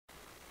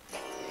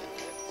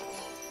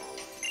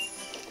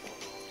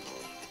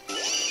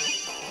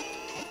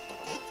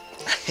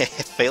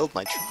failed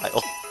my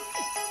trial.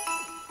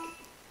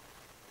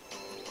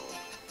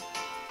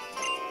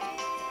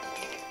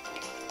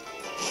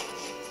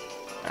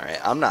 Alright,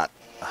 I'm not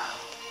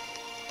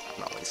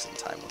wasting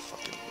time with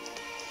fucking...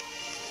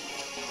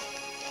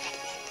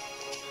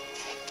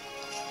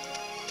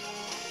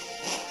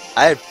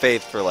 I had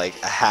faith for like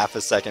a half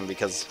a second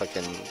because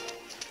fucking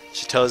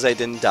Chitose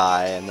didn't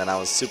die, and then I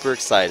was super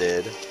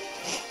excited.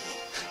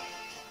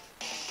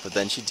 But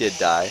then she did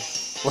die.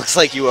 Looks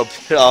like you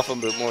bit off a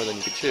bit more than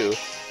you could chew.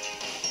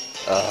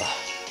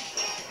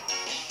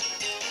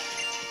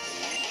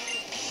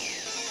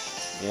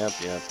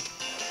 Yep.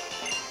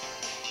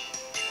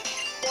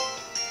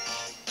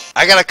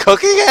 I gotta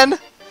cook again?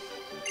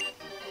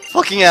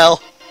 Fucking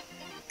hell.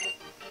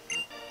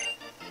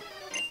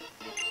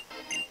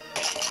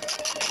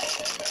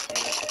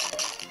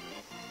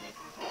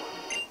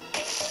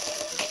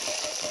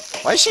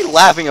 Why is she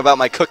laughing about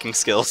my cooking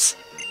skills?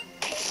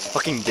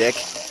 Fucking dick.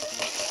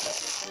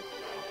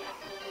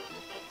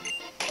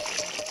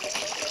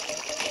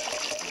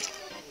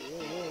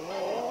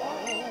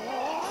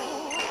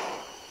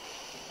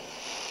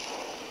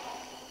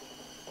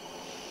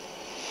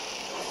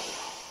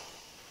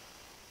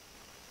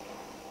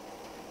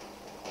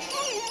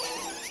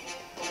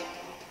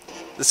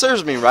 This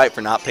serves me right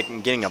for not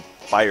getting a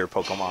fire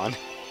Pokemon.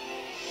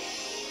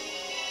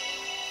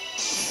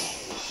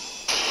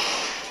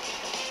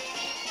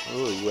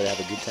 Ooh, you would have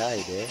a good time,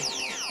 eh?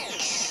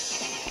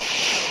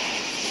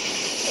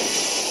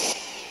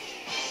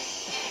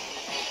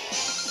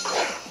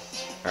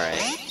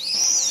 Alright.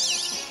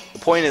 The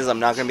point is I'm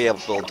not going to be able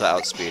to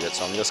outspeed it,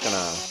 so I'm just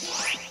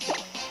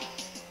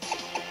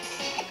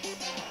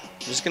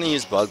gonna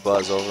use Bug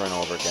Buzz over and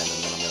over again,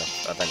 and then I'm going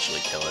to eventually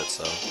kill it,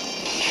 so...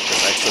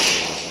 This extra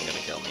beam isn't going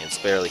to kill me. It's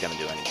barely going to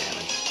do any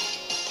damage.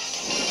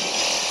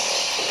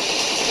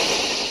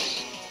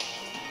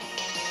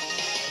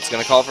 It's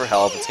going to call for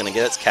help, it's going to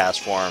get its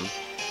cast form,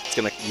 it's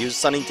going to use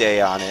Sunny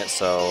Day on it,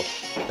 so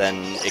then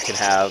it can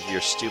have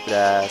your stupid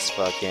ass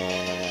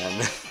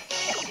fucking...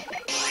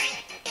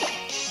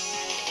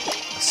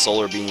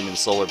 Solar Beam and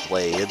Solar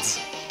Blades.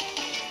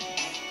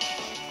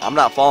 I'm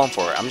not falling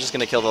for it. I'm just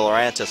going to kill the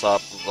Lurantis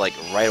off, like,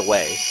 right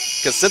away.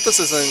 Because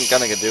Synthesis isn't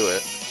going to do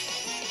it.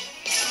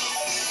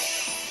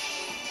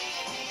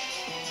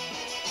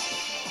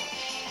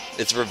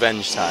 It's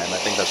revenge time. I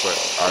think that's what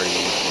RU...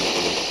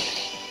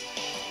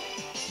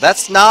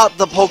 That's not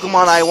the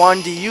Pokemon I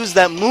wanted to use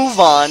that move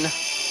on!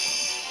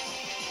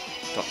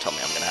 Don't tell me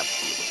I'm going to have to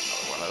deal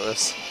with another one of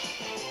this.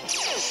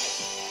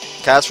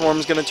 Cast Form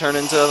is going to turn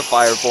into the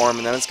Fire Form,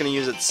 and then it's going to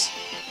use its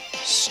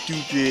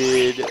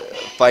stupid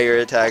fire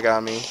attack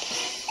on me.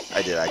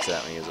 I did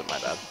accidentally use it, my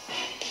bad.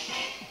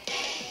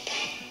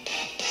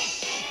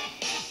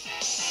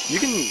 You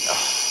can...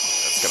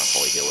 that's going to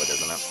fully heal it,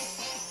 isn't it?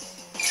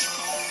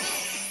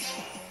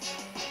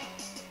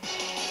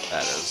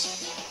 That is.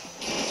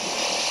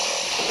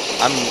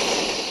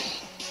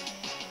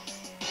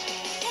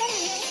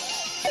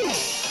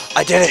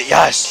 I did it,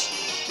 yes!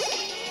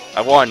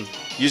 I won.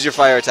 Use your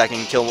fire attack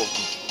and kill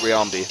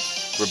Ribombee.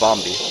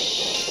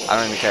 I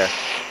don't even care.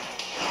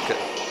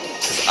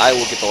 Because I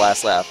will get the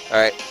last laugh.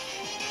 Alright.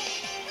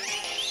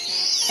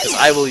 Because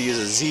I will use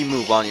a Z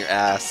move on your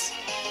ass.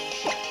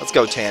 Let's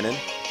go, Tannen.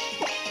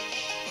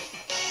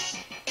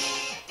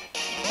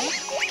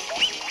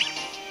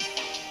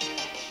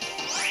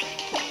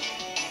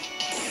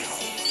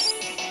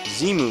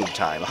 Z move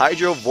time.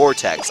 Hydro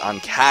Vortex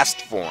on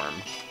cast form.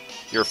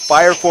 Your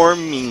fire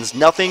form means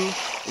nothing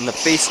in the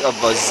face of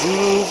a Z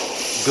move.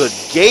 Good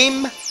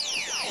game.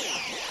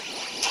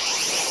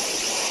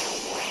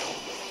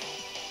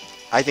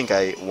 I think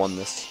I won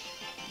this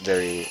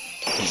very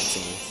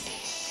convincingly.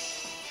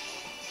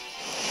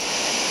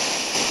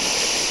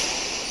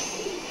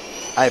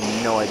 I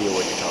have no idea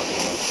what you're talking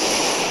about.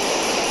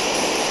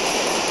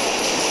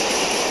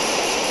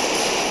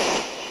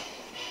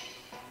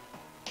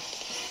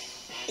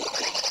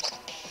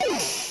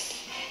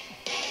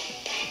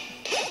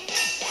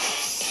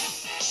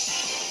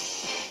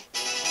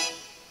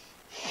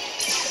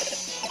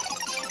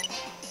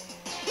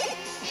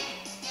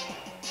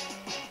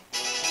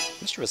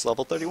 Mischievous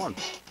level 31.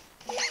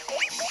 Okay.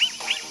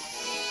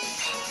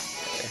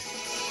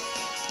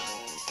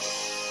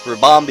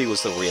 Ribombee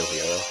was the real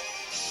hero.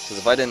 Because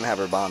if I didn't have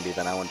Ribombee,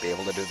 then I wouldn't be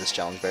able to do this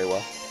challenge very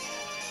well.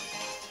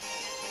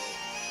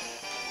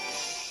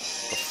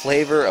 The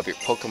flavor of your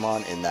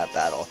Pokemon in that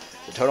battle.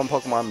 The totem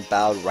Pokemon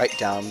bowed right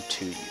down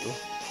to you.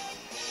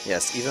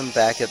 Yes, even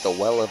back at the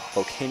well of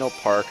Volcano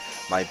Park,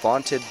 my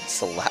vaunted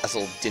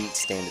Salazzle didn't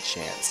stand a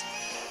chance.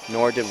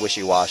 Nor did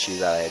Wishy-Washy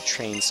that I had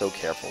trained so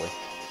carefully.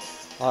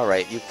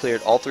 Alright, you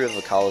cleared all 3 of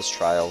the college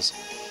trials.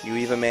 You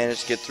even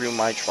managed to get through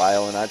my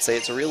trial, and I'd say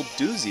it's a real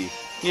doozy.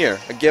 Here,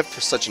 a gift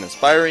for such an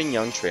inspiring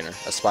young trainer.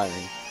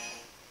 Aspiring.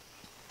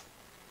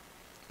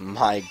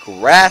 My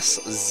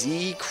Grass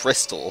Z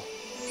Crystal.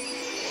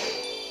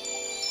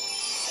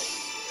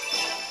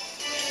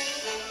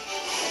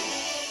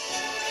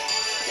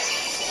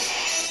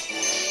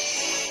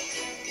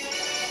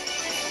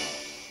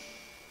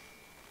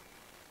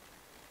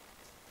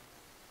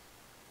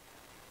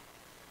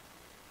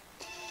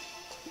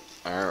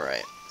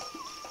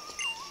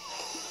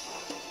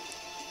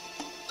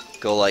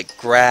 Go like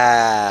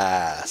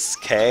grass,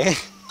 okay?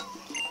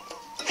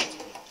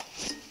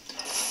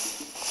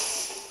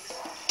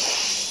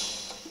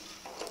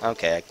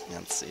 Okay,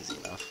 that's easy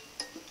enough.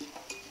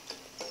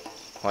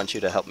 I want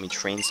you to help me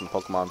train some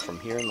Pokemon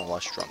from here in the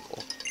lush jungle.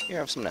 Here,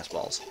 have some nest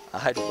balls.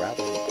 I'd rather...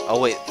 Oh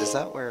wait, is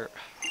that where...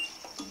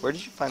 Where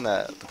did you find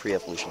the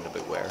pre-evolution to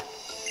Beware?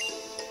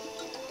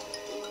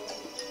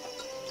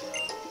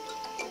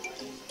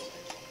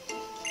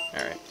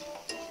 Alright.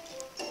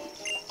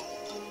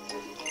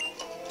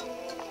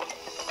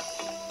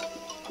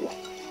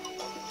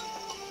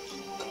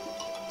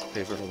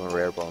 Flavor from a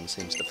rare bone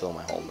seems to fill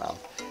my whole mouth.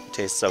 It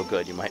tastes so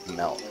good, you might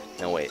melt.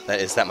 No wait,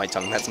 is that my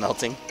tongue that's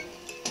melting?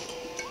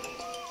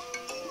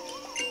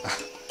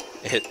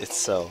 It's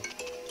so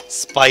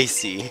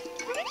spicy.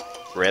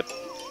 Rip.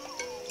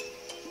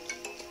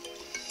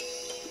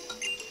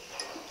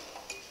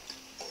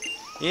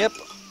 Yep.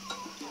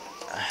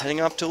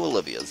 Heading off to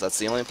Olivia's. That's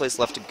the only place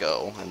left to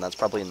go, and that's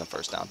probably in the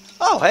first town.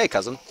 Oh, hey,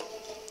 cousin.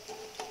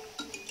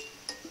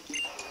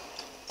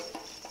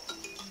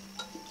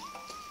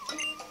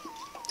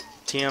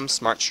 TM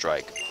Smart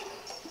Strike.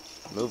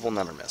 Move will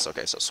never miss.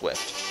 Okay, so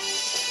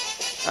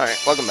Swift.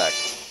 Alright, welcome back.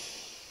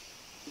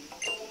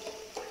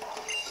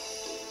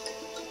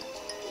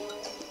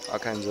 All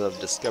kinds of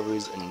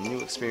discoveries and new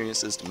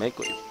experiences to make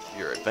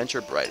your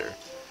adventure brighter.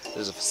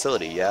 There's a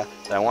facility, yeah,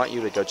 that I want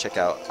you to go check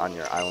out on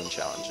your island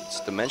challenge. It's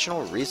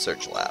Dimensional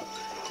Research Lab.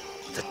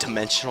 The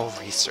Dimensional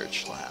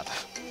Research Lab.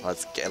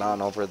 Let's get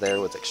on over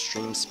there with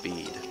extreme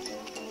speed.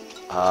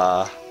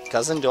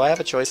 Cousin, do I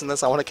have a choice in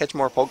this? I want to catch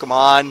more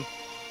Pokemon!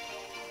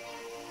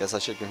 Guess I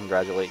should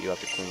congratulate you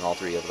after clearing all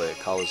 3 of the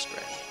College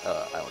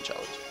Island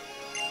Challenge.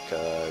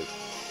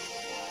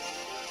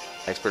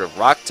 Expert of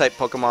Rock-type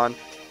Pokemon.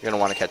 You're gonna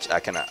want to catch...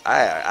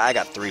 I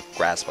got 3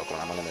 grass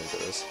Pokemon. I'm gonna do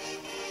this.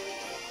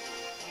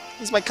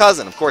 He's my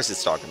cousin. Of course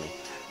he's talking to me.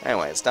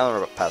 Anyway, it's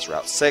down past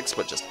Route 6,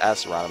 but just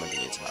ask around him if he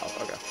needs some help.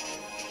 Okay.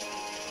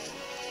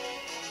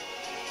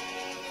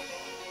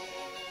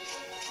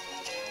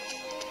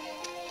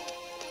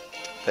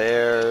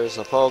 There's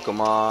a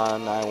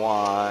Pokemon I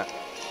want.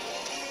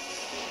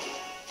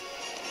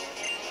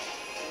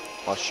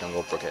 Lush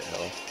Jungle, Brookhead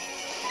Hill.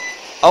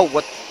 Oh,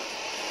 what?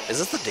 Is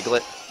this the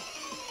Diglett?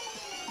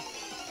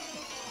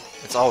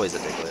 It's always a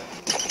Diglett.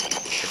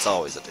 It's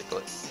always a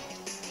Diglett.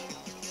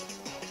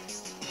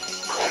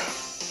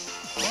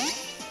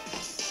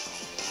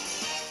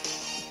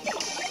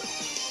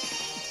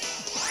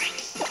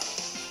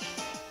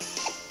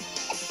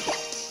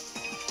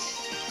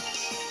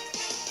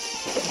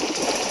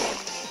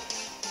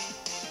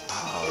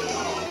 Oh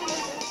no.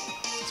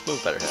 Let's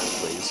move better head,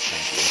 please.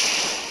 Thank you.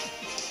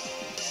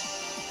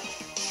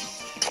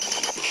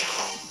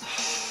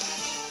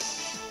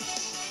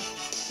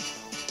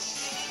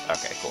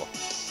 Okay, cool.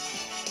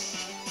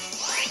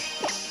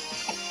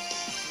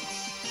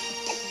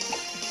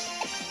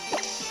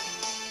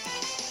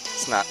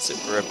 It's not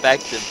super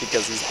effective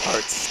because he's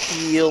part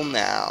steel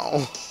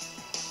now.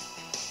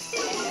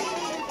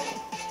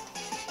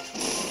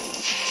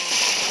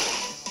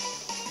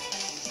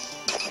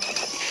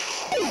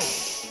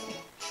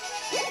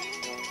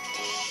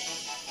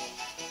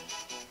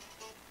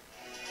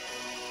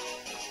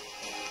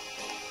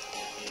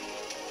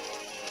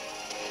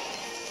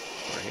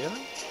 We're here?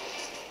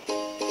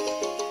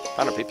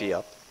 Found a PP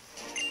up.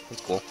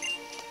 That's cool.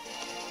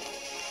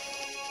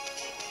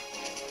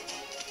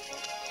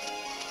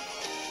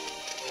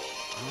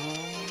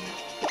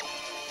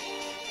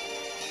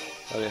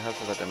 What do you have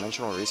for that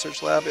Dimensional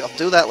Research Lab? I'll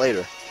do that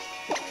later.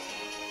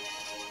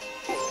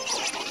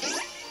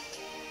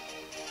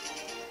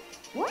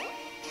 I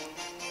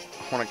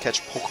want to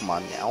catch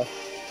Pokemon now.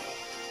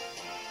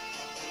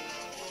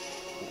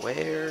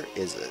 Where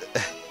is it?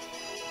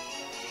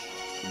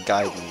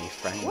 Guide me,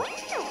 friend.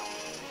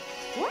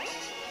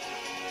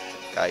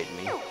 Guide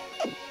me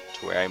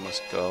to where I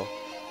must go.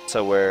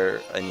 So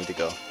where I need to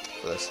go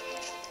for this.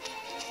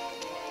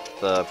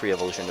 The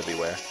pre-evolution to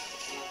Beware.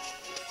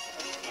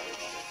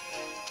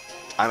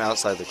 I'm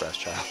outside the grass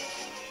child.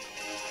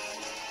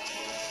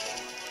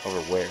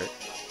 Over where?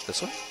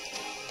 This way?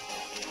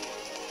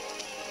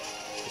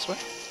 This way?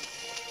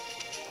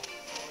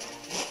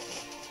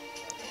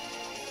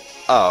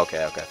 Oh,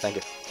 okay, okay, thank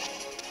you.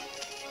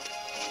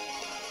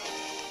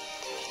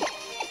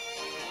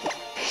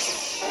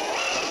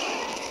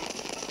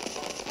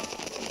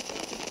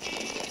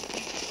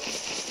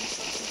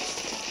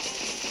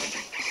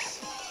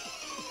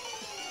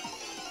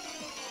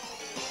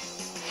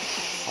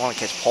 I want to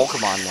catch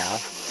Pokemon now.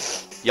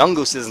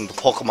 Yungoos isn't the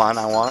Pokemon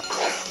I want.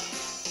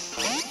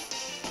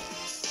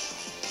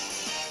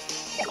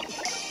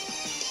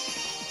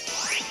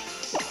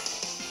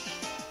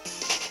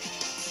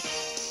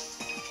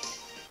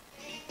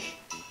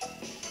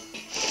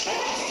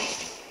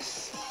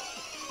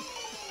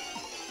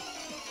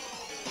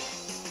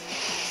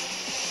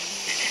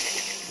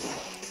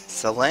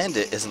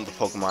 Salandit isn't the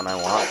Pokemon I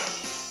want.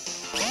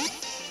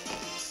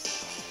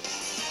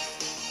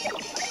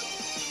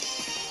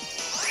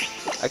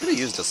 I could have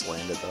used a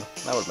Salandit though.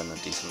 That would have been a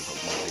decent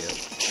Pokemon to get.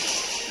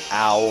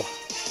 Ow.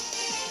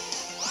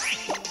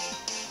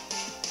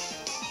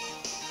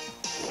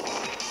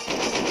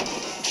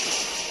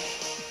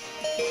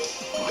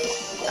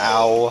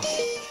 Ow.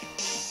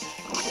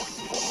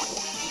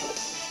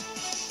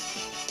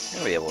 I'm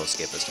gonna be able to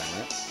escape this time,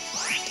 right?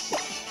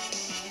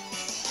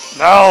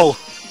 No!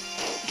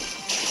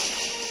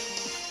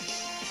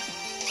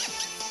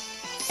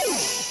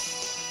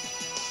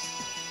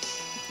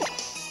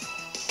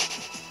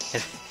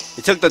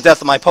 It took the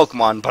death of my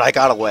Pokemon, but I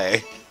got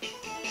away.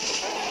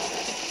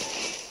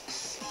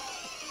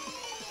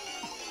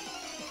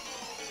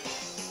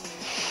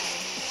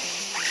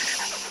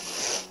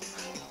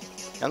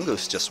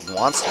 Yungoos just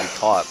wants to be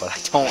caught, but I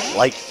don't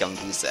like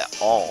Yungoos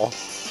at all.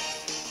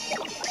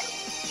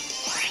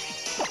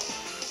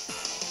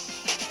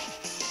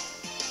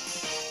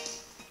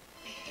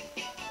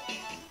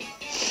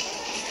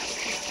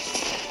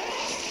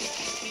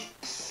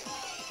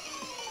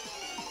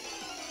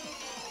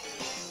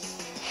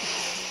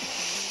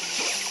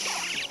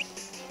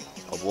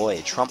 Oh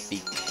boy, Trump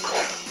Beak.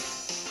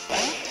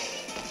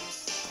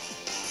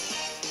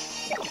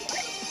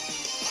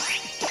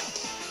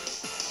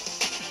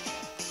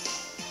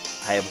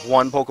 I have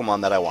one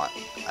Pokemon that I want.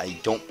 I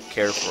don't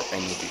care for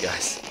any of you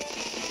guys.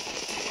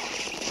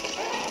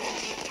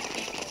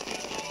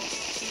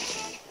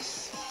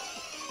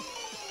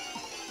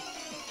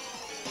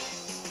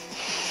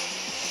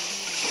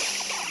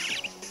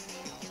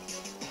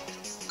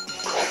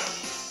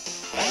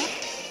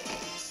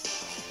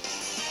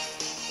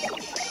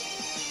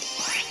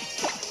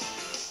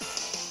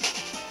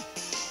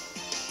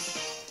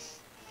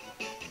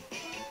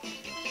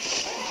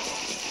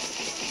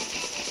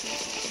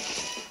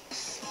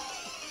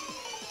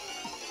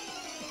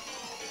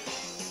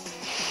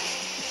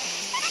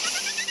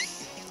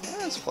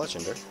 It's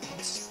Fletchinder.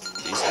 It's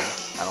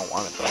decent. I don't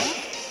want it though.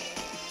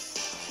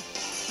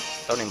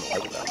 Don't even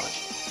like it that much.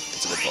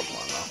 It's a good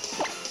Pokemon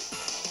though.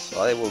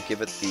 So I will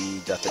give it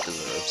the death it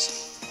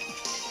deserves.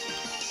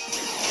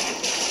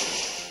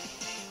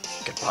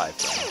 Goodbye,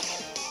 friend.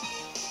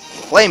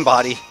 Flame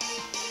Body!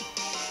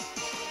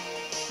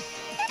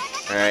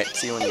 Alright,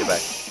 see you when you get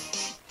back.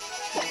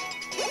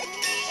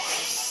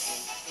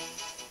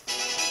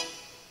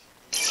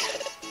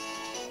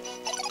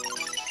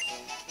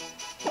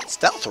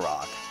 Stealth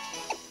Rock!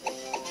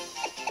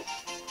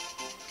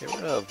 Get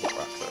rid of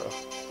Rock Throw.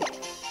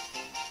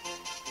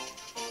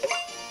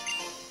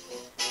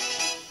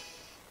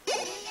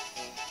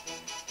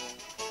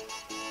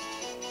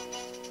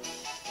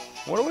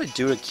 What do I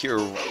do to cure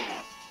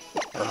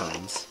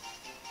burns?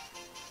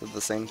 Is it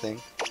the same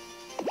thing?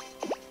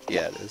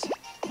 Yeah, it is.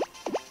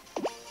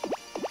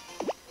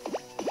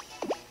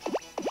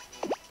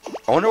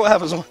 I wonder what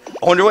happens. I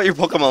wonder what your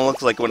Pokemon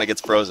looks like when it gets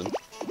frozen.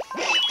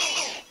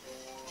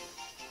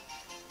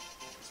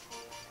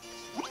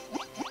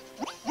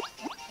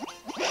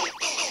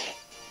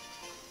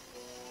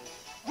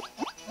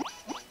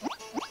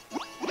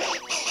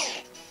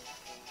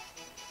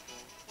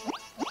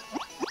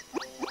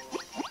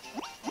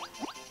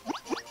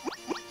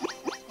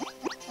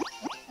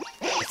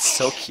 It's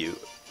so cute.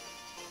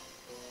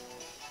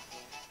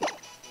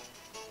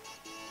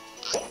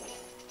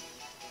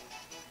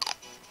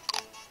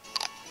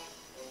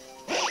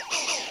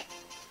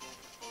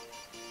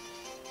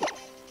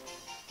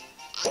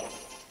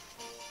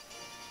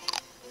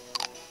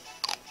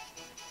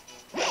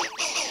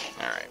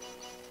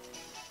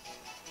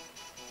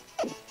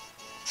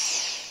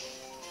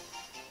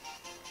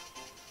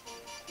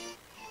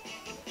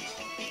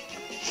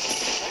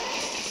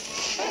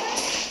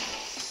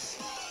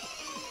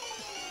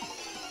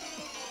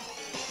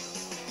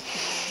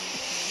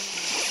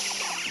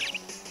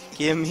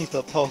 Give me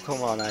the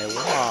Pokemon I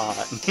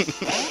want.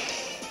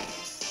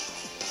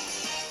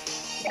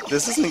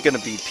 This isn't gonna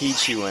be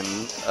Pichu and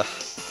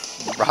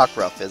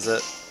Rockruff, is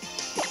it?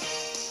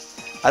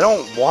 I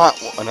don't want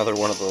another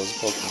one of those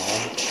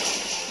Pokemon.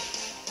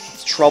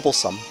 It's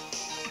troublesome.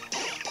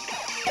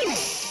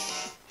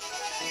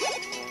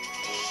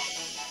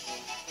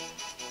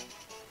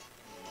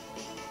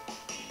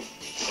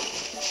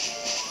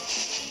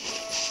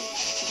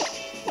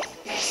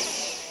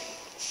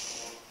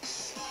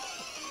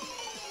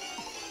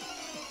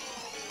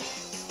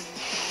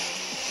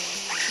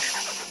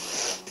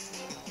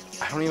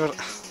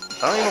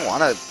 I don't even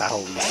want to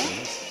battle these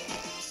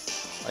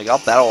things. Like, I'll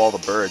battle all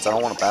the birds. I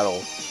don't want to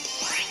battle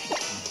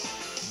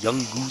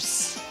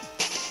Yungoos.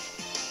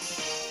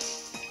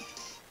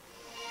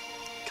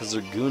 Because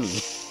they're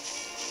goony.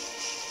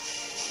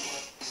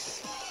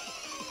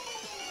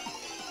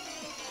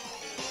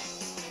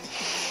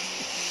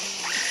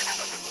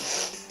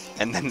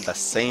 And then the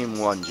same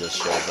one just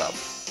shows up.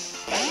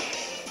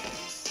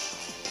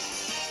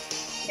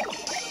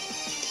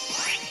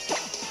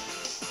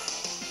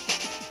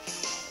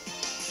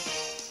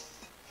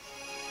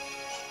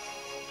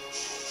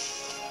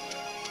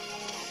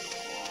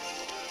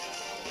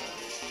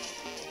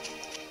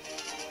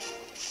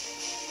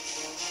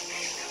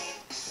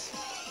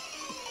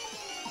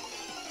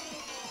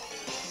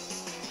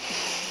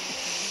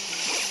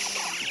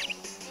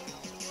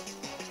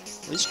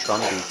 At least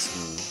Trumbeaks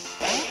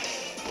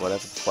and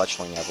whatever the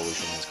Fletchling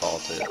evolution is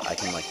called, I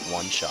can like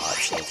one-shot,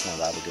 so it's not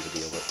that big of a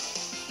deal, but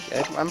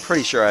yeah, I'm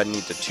pretty sure I'd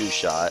need to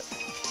two-shot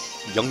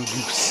Young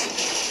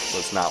Goose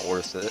was not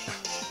worth it.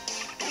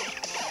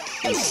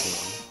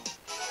 Insane.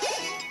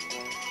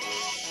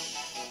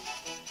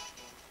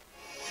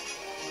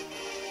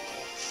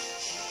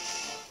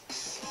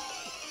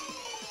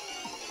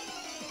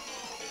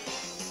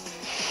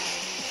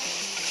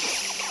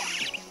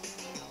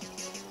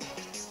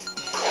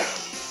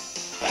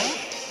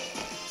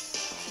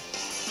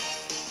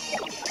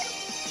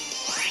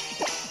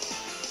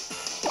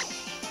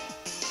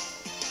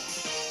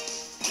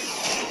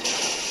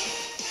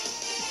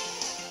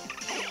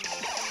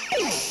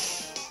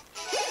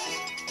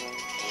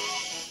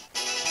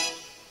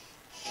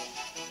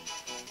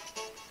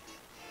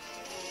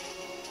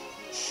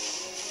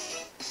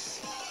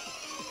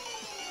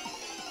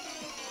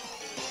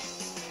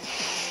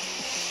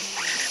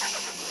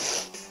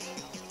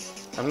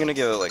 I'm gonna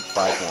give it like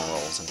 5 more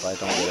rolls, and if I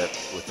don't get it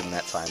within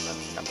that time, then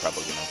I'm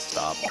probably gonna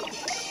stop.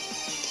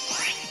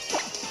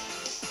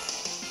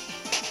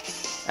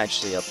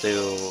 Actually, I'll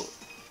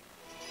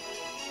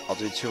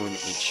do 2 in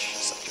each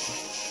section.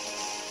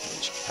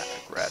 Each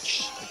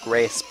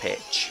grace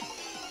patch.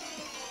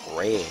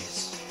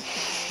 Grace.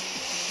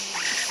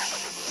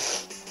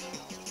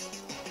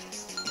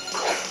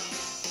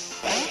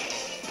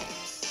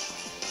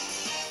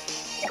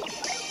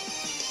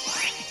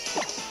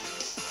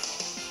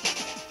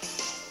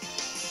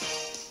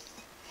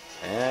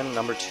 And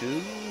number 2,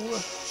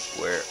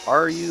 where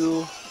are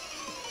you?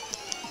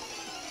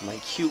 My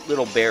cute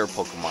little bear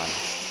Pokemon.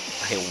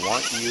 I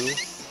want you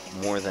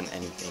more than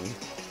anything.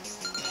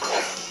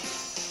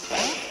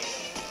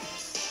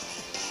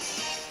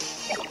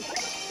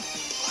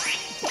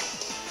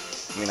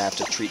 I'm gonna have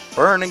to treat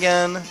Burn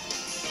again.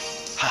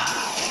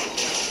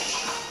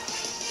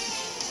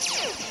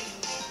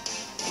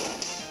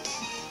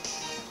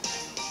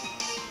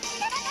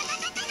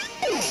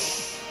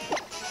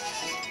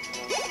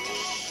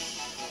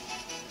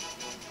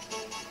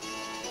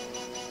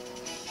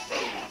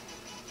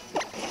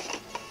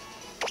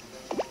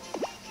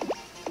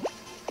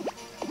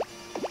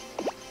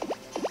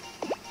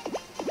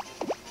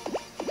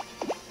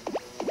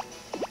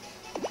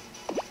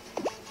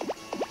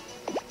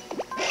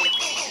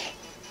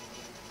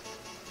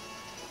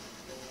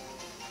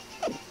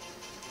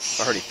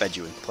 I already fed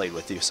you and played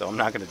with you, so I'm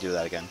not going to do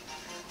that again.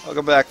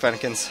 Welcome back,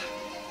 Fennekins.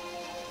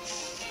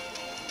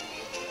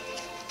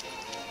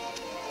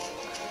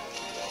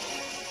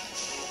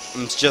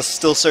 I'm just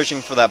still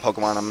searching for that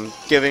Pokemon.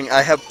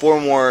 I have 4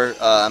 more,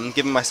 I'm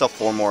giving myself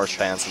 4 more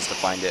chances to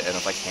find it, and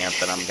if I can't,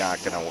 then I'm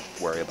not going to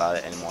worry about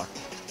it anymore.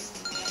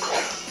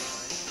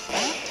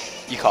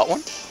 You caught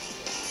one?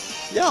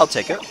 Yeah, I'll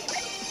take it.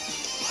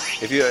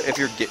 If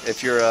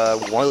you're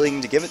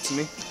willing to give it to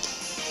me.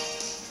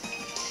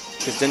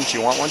 Because didn't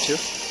you want one too?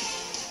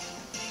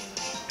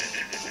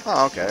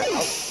 Oh, okay.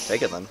 I'll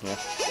take it then, yeah.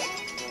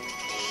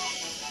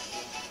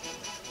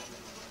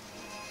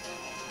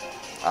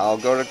 I'll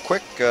go to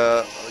quick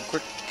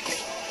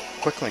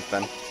link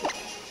then.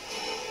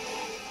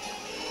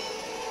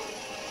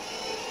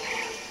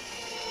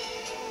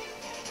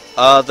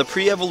 The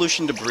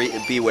pre-evolution to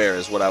Beware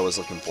is what I was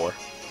looking for.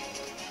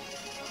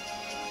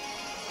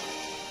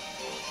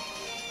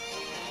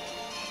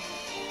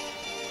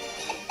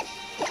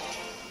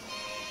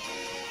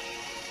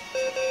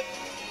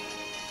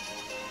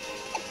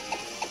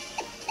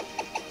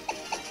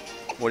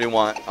 What do you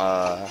want,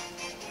 to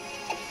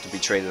be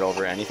traded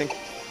over? Anything?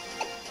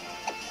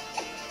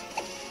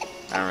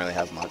 I don't really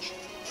have much.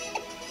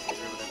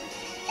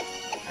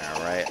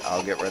 Alright,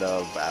 I'll get rid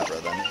of Abra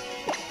then.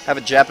 Have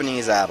a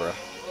Japanese Abra.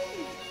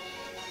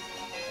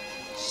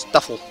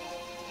 Stuffle.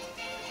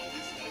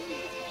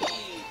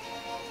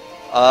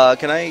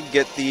 Can I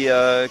get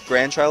the,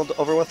 grandchild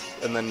over with?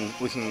 And then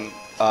we can,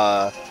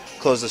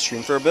 close the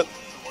stream for a bit?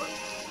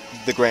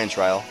 The grand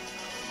trial.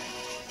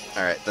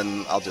 Alright,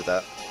 then I'll do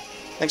that.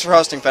 Thanks for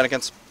hosting,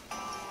 Fennekins.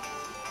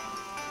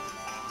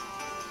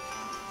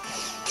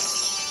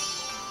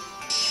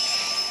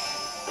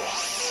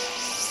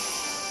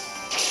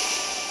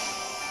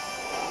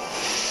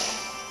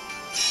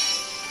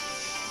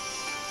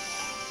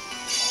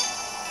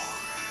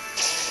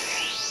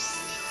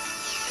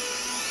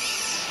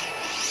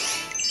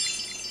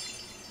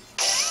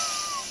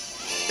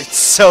 It's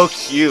so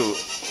cute.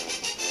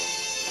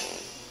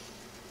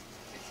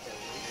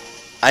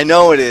 I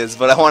know it is,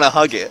 but I want to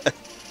hug it.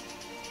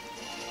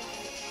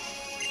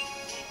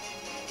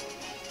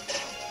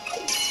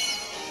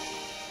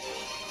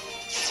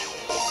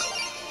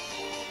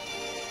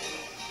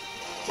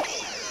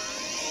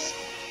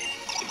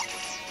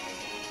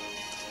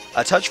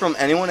 A touch from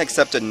anyone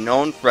except a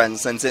known friend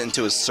sends it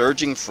into a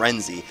surging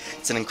frenzy.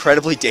 It's an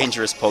incredibly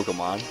dangerous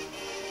Pokemon.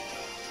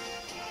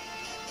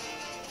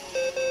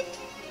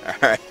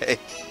 Alright.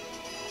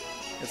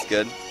 That's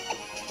good.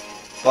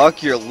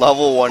 Fuck your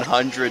level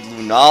 100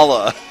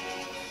 Lunala.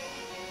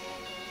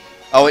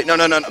 Oh wait, no.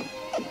 I'm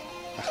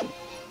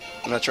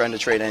not trying to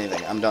trade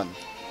anything. I'm done.